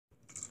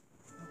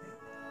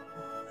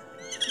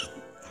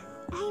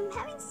I'm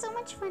having so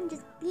much fun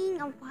just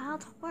being a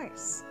wild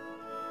horse.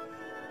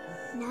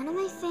 None of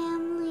my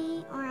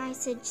family, or I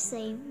should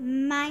say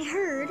my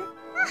herd,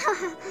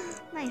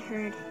 my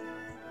herd.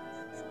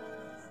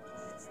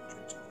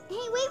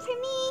 Hey, wait for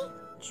me!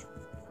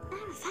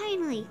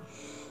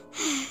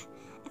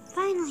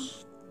 Finally,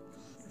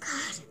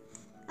 God,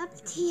 up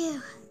to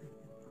you.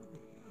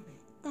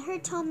 The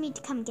herd told me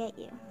to come get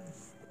you.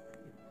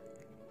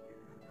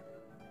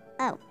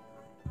 Oh.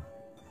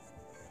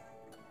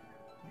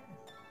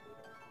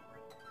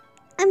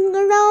 I'm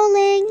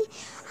rolling,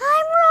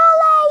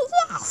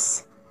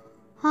 yes!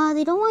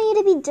 They don't want you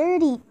to be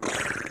dirty.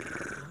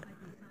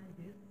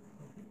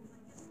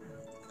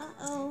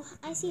 Uh-oh,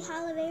 I see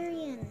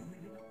Halivarian,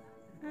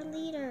 our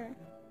leader.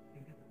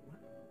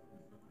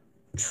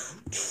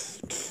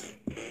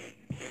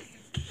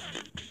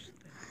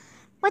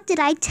 What did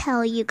I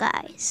tell you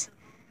guys?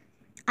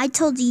 I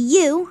told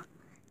you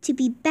to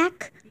be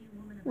back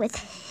with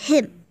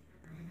him.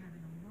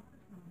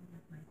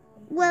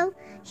 Well,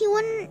 he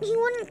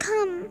wouldn't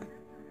come.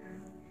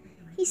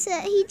 He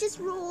said he just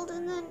rolled,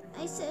 and then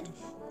I said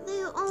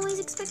they always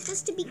expect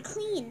us to be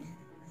clean.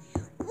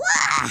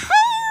 Woohoo!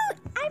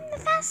 I'm the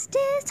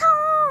fastest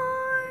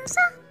horse.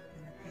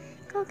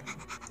 Go.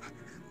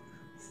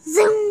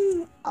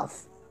 Zoom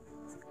off.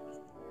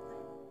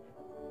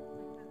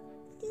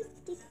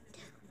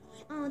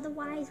 Oh, the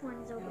wise one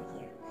is over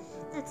here.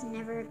 That's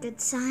never a good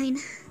sign.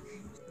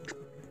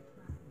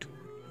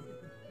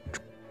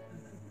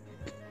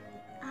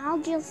 I'll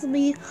just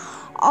be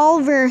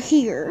over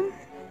here.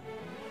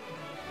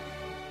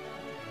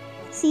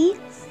 See?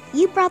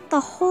 You brought the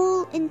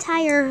whole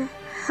entire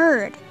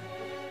herd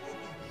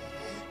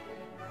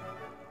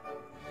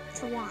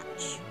to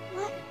watch.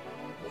 What?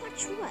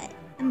 Watch what?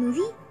 A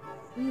movie?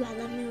 Ooh, I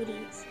love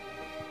movies.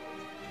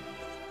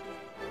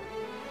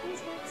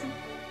 Here's Watson.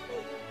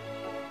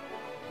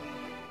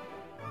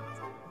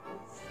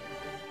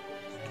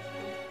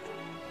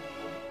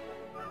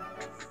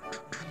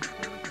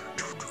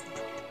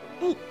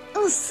 Hey,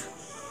 oof.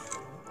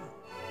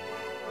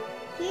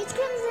 Here's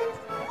Crimson.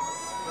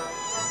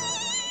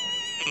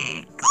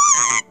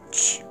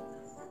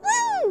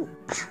 Woo!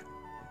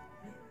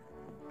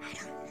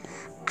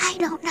 I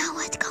don't know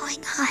what's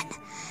going on,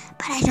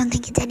 but I don't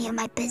think it's any of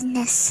my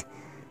business.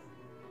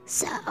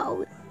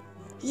 So,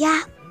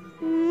 yeah.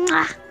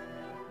 Mwah.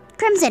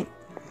 Crimson.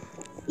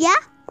 Yeah?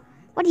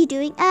 What are you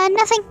doing?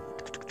 Nothing.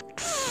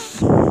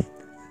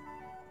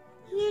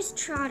 Here's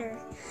Trotter.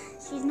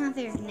 She's not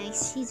very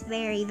nice. She's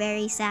very,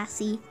 very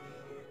sassy.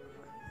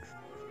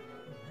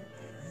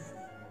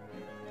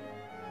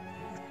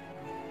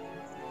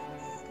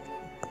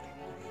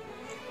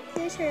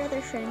 Here's her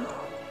other friend.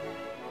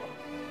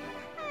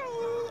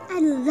 Hi. I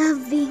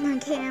love being on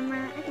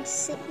camera. I can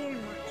sit here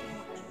and watch.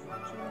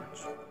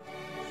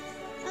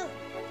 Oh,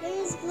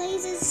 there's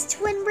Blaze's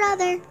twin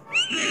brother.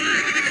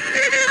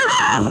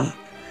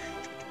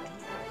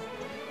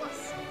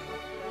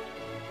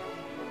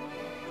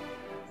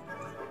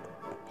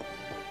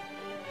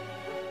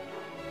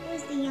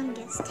 There's the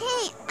youngest.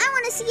 Hey, I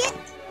want to see it.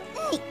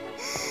 Hey.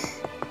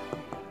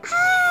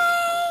 Hi.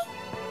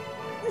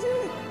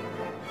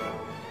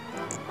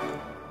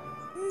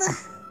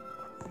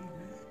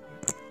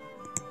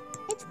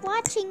 It's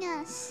watching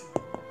us.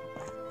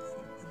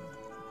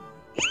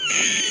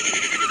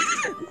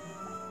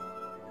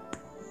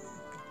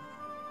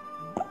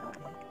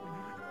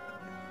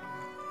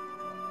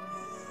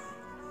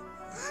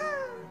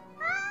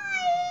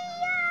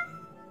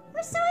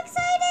 We're so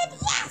excited!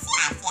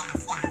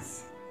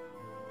 Yes!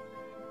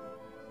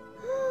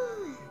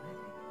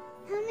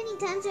 How many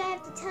times do I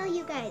have to tell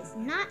you guys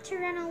not to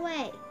run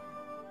away?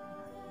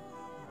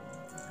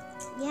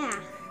 Yeah,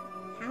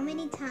 how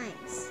many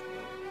times?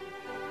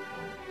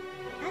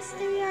 Us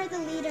three are the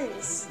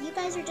leaders. You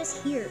guys are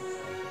just here.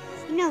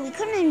 You know, we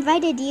couldn't have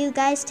invited you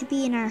guys to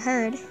be in our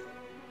herd.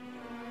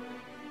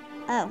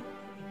 Oh.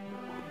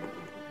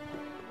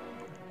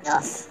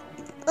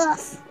 Ugh.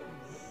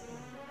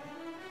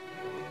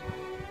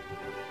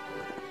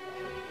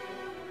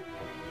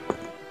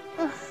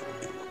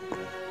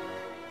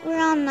 We're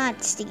all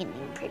not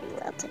standing pretty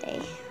well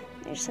today.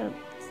 There's some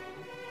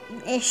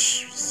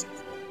ish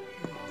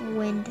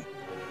wind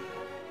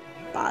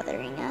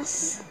bothering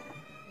us.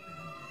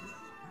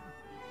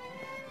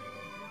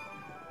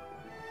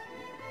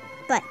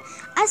 But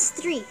us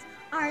three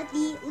are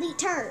the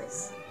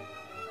leaders.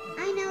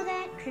 I know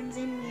that,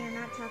 Crimson. We are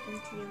not talking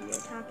to you. We are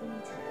talking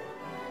to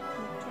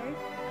Peter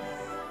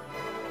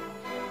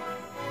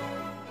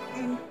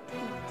and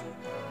Pete.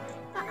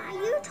 But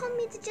you told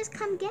me to just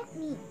come get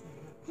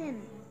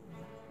him.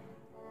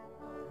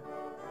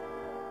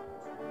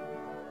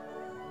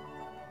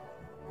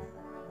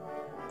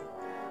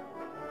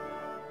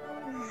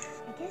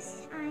 I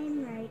guess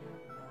I'm right.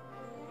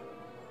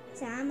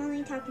 So I'm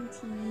only talking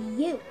to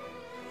you.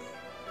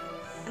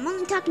 I'm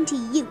only talking to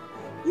you.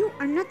 You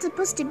are not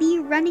supposed to be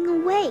running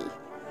away.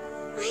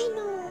 I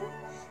know.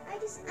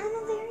 I'm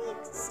a very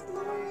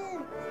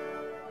explorative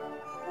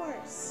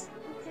horse,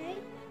 okay?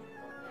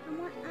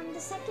 I'm the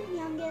second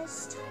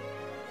youngest.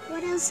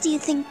 What else do you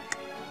think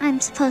I'm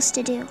supposed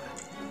to do.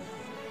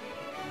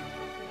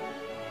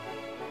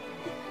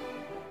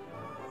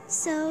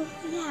 So,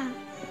 yeah,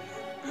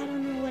 I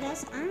don't know what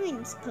else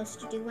I'm supposed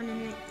to do when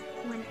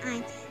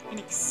I'm an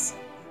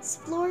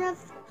explorer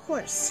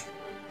horse.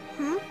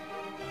 Huh?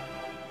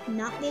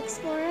 Not the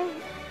explorer?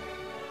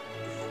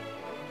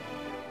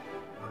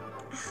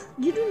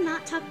 You do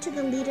not talk to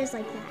the leaders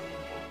like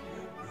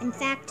that. In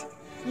fact,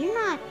 you're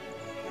not.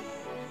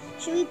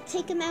 Should we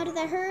take him out of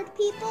the herd,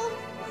 people?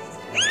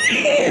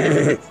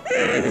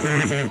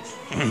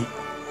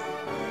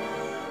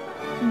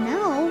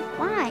 No,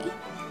 why?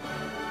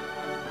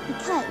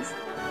 Because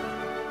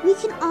we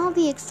can all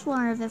be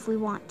explorers if we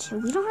want to.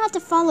 We don't have to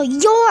follow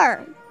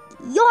your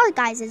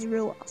guys'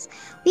 rules.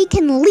 We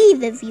can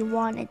leave if you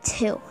wanted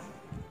to.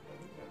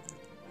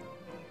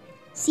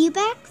 See you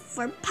back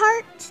for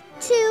part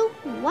 2.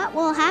 What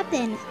will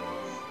happen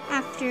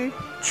after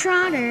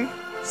Trotter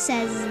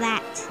says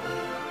that?